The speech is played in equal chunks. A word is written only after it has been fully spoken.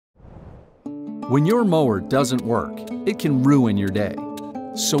When your mower doesn't work, it can ruin your day.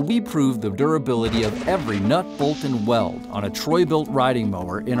 So we prove the durability of every nut, bolt, and weld on a TROY-BILT riding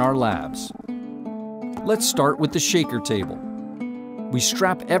mower in our labs. Let's start with the shaker table. We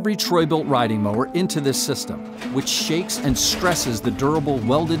strap every TROY-BILT riding mower into this system, which shakes and stresses the durable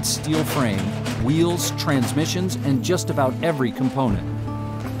welded steel frame, wheels, transmissions, and just about every component.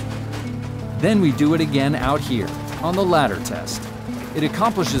 Then we do it again out here, on the ladder test. It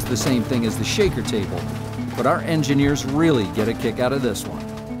accomplishes the same thing as the shaker table, but our engineers really get a kick out of this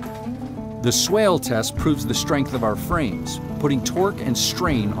one. The swale test proves the strength of our frames, putting torque and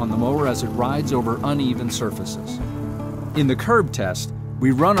strain on the mower as it rides over uneven surfaces. In the curb test,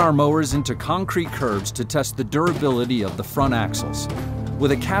 we run our mowers into concrete curbs to test the durability of the front axles.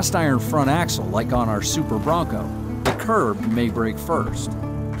 With a cast iron front axle like on our Super Bronco, the curb may break first.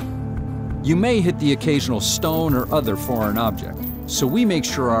 You may hit the occasional stone or other foreign object, so we make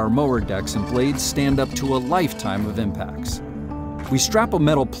sure our mower decks and blades stand up to a lifetime of impacts. We strap a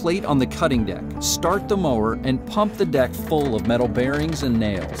metal plate on the cutting deck, start the mower, and pump the deck full of metal bearings and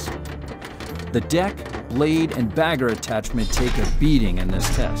nails. The deck, blade, and bagger attachment take a beating in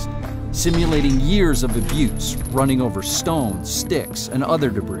this test, simulating years of abuse, running over stones, sticks, and other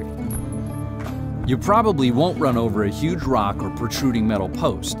debris. You probably won't run over a huge rock or protruding metal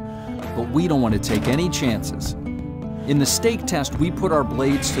post, but we don't want to take any chances. In the stake test, we put our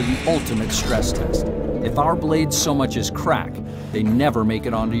blades to the ultimate stress test. If our blades so much as crack, they never make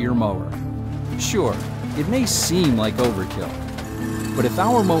it onto your mower. Sure, it may seem like overkill, but if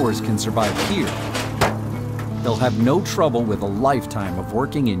our mowers can survive here, they'll have no trouble with a lifetime of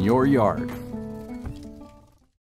working in your yard.